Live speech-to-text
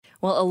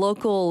Well, a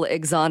local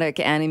exotic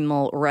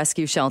animal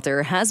rescue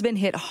shelter has been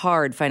hit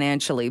hard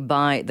financially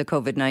by the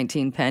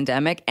COVID-19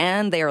 pandemic,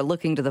 and they are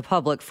looking to the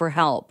public for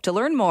help. To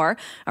learn more,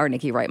 our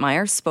Nikki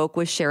Reitmeyer spoke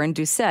with Sharon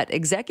Doucette,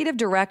 Executive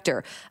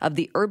Director of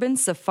the Urban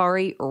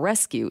Safari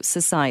Rescue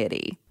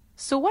Society.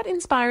 So what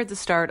inspired the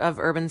start of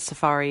Urban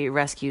Safari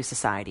Rescue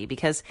Society?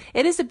 Because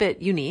it is a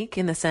bit unique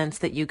in the sense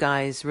that you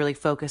guys really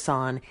focus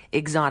on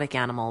exotic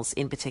animals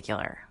in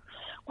particular.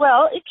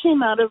 Well, it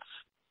came out of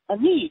a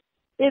need.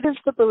 It is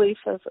the belief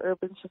of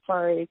Urban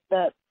Safari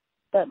that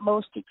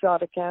most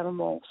exotic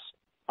animals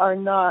are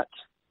not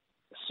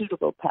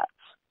suitable pets.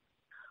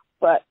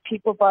 But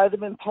people buy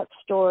them in pet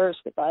stores,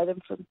 they buy them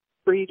from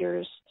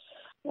breeders,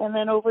 and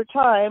then over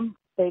time,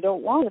 they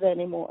don't want it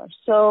anymore.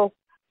 So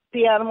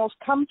the animals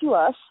come to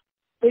us.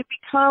 They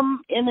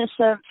become, in a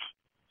sense,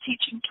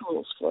 teaching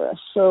tools for us.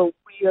 So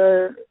we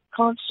are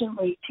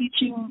constantly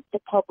teaching the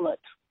public,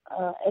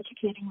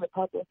 educating the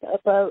public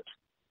about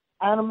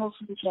animals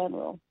in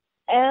general,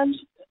 and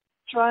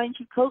trying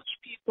to coach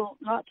people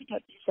not to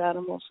get these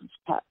animals as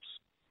pets.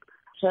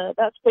 So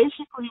that's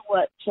basically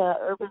what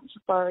Urban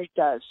Safari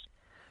does.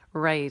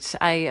 Right.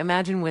 I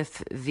imagine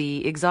with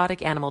the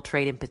exotic animal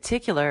trade in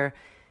particular,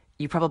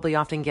 you probably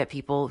often get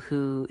people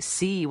who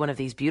see one of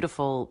these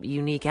beautiful,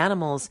 unique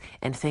animals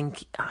and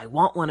think, I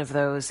want one of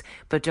those,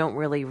 but don't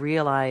really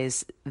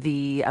realize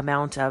the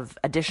amount of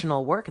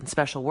additional work and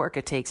special work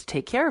it takes to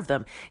take care of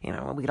them. You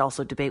know, we could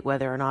also debate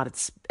whether or not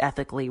it's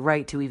ethically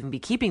right to even be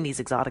keeping these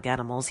exotic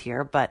animals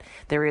here, but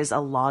there is a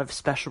lot of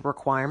special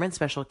requirements,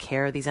 special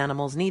care these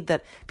animals need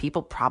that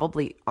people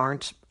probably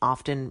aren't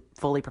often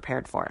fully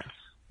prepared for.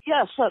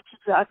 Yes, that's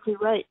exactly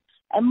right.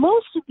 And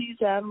most of these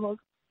animals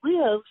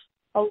live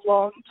a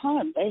long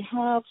time. They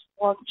have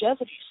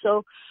longevity.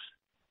 So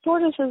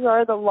tortoises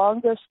are the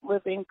longest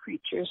living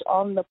creatures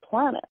on the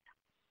planet.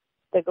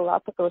 The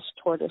Galapagos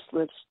tortoise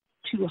lives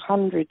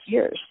 200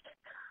 years.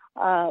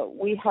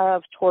 We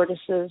have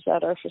tortoises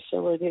at our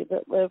facility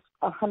that live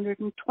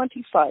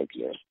 125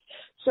 years.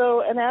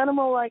 So an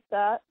animal like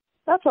that,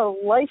 that's a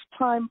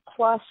lifetime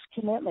plus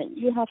commitment.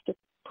 You have to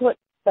put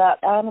that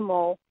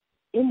animal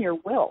in your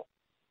will,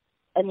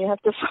 and you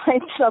have to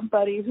find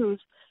somebody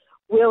who's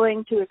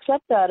willing to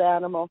accept that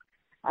animal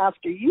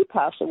after you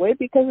pass away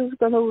because it's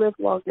going to live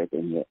longer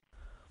than you.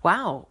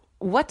 Wow.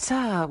 What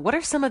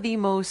are some of the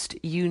most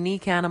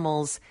unique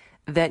animals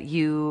that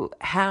you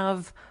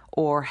have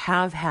or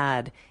have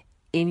had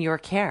in your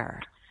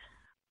care?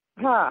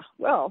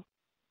 Well,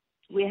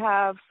 we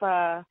have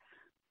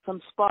some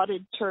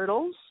spotted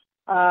turtles.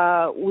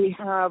 We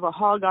have a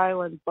Hog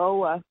Island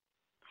boa.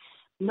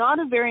 Not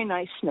a very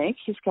nice snake.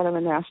 He's kind of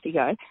a nasty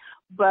guy.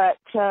 But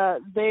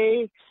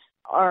they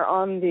are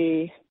on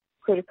the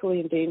critically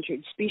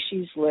endangered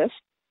species list.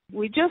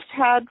 We just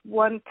had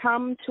one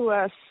come to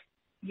us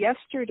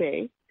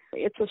yesterday.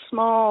 It's a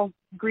small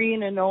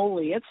green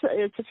anole.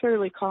 It's a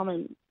fairly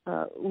common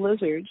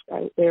lizard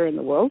out there in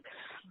the world,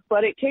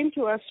 but it came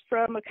to us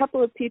from a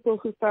couple of people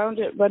who found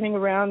it running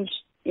around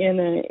in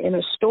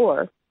a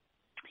store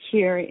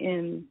here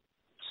in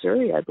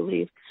Surrey, I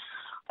believe.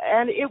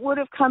 And it would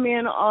have come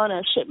in on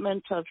a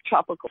shipment of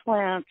tropical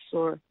plants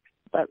or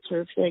that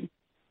sort of thing.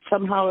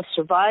 Somehow it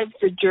survived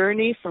the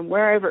journey from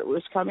wherever it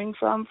was coming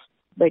from.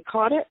 They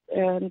caught it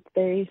and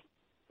they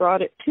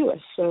brought it to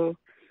us. So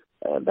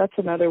that's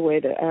another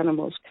way that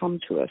animals come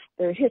to us.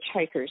 They're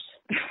hitchhikers.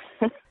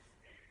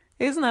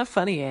 Isn't that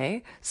funny,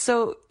 eh?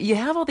 So you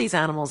have all these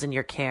animals in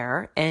your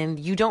care and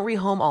you don't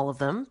rehome all of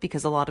them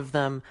because a lot of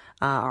them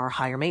are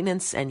higher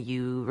maintenance, and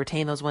you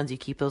retain those ones, you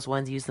keep those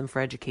ones, use them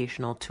for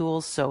educational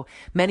tools. So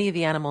many of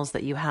the animals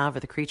that you have or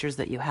the creatures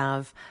that you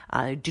have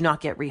do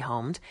not get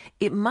rehomed.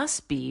 It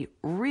must be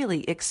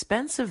really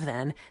expensive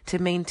then to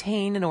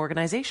maintain an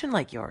organization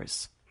like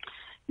yours.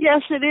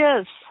 Yes, it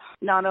is.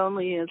 Not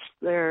only is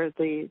there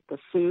the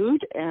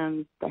food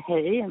and the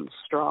hay and the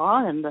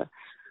straw and the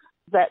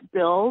vet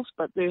bills,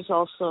 but there's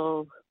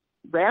also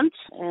rent,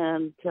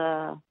 and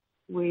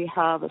we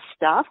have a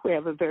staff. We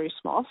have a very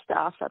small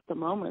staff at the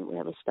moment. We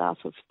have a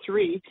staff of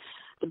 3. At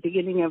the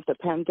beginning of the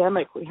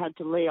pandemic, we had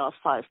to lay off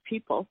 5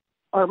 people.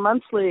 Our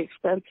monthly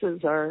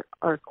expenses are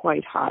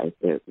quite high.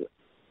 They're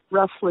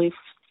roughly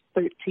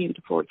 $13,000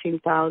 to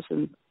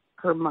 $14,000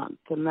 per month,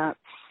 and that's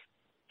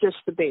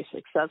just the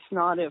basics. That's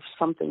not if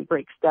something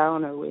breaks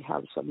down or we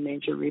have some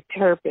major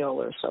repair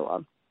bill or so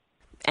on.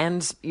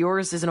 And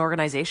yours is an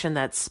organization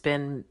that's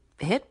been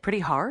hit pretty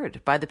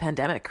hard by the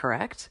pandemic,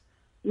 correct?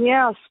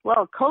 Yes.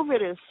 Well,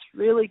 COVID has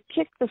really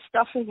kicked the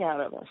stuffing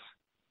out of us.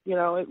 You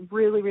know, it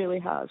really, really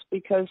has,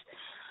 because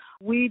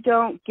we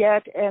don't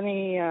get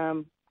any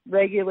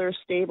regular,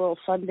 stable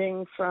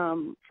funding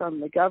from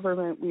the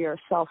government. We are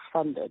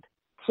self-funded.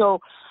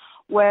 So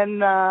when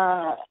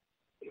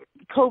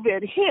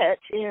COVID hit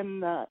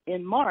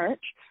in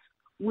March,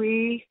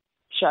 we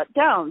shut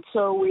down.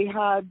 So we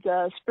had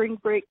spring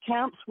break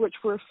camps, which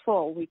were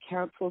full. We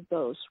canceled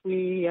those.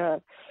 We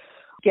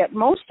get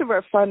most of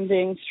our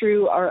funding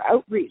through our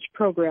outreach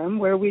program,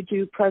 where we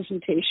do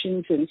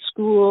presentations in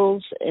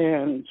schools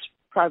and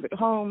private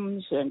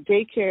homes and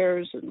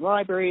daycares and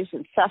libraries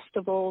and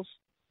festivals.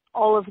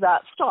 all of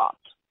that stopped.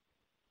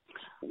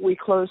 We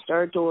closed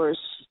our doors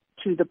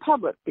to the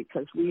public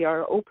because we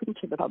are open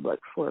to the public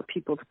for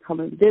people to come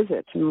and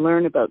visit and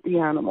learn about the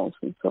animals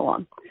and so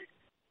on.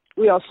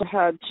 We also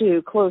had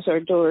to close our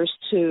doors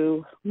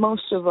to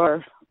most of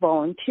our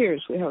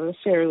volunteers. We have a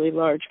fairly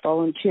large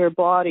volunteer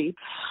body.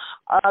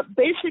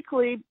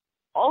 Basically,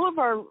 all of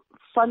our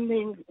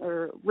funding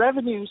or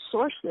revenue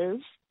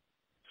sources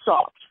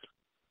stopped,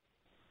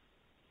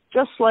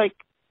 just like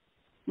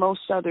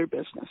most other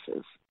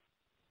businesses.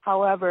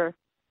 However,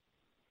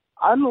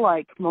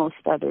 unlike most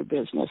other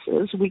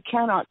businesses, we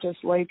cannot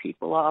just lay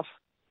people off,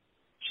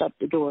 shut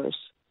the doors,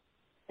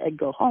 and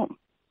go home.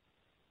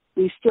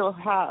 We still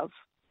have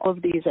all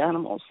of these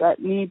animals that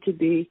need to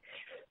be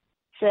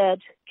fed,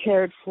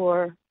 cared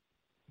for,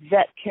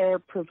 vet care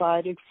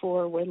provided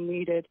for when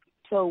needed.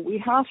 So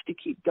we have to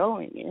keep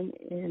going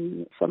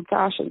in some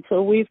fashion.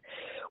 So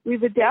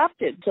we've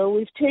adapted. So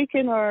we've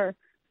taken our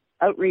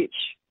outreach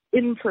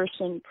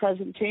in-person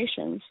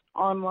presentations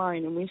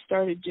online, and we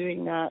started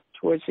doing that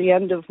towards the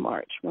end of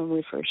March when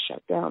we first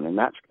shut down, and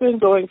that's been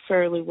going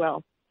fairly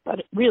well.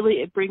 But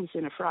it brings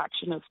in a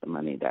fraction of the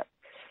money that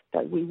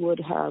we would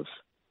have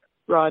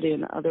brought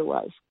in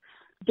otherwise.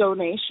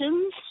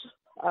 Donations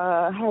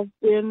have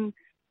been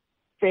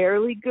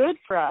fairly good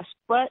for us,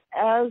 but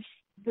as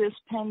this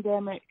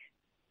pandemic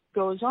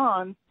goes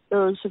on,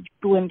 those have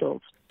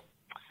dwindled.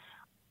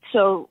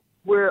 So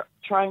we're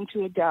trying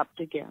to adapt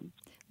again.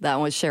 That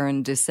was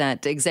Sharon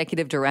Doucette,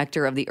 Executive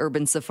Director of the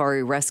Urban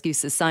Safari Rescue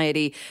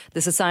Society.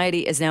 The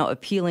Society is now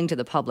appealing to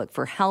the public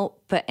for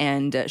help,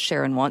 and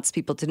Sharon wants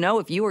people to know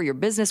if you or your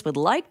business would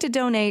like to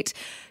donate,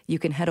 you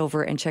can head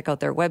over and check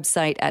out their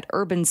website at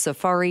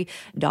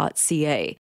urbansafari.ca.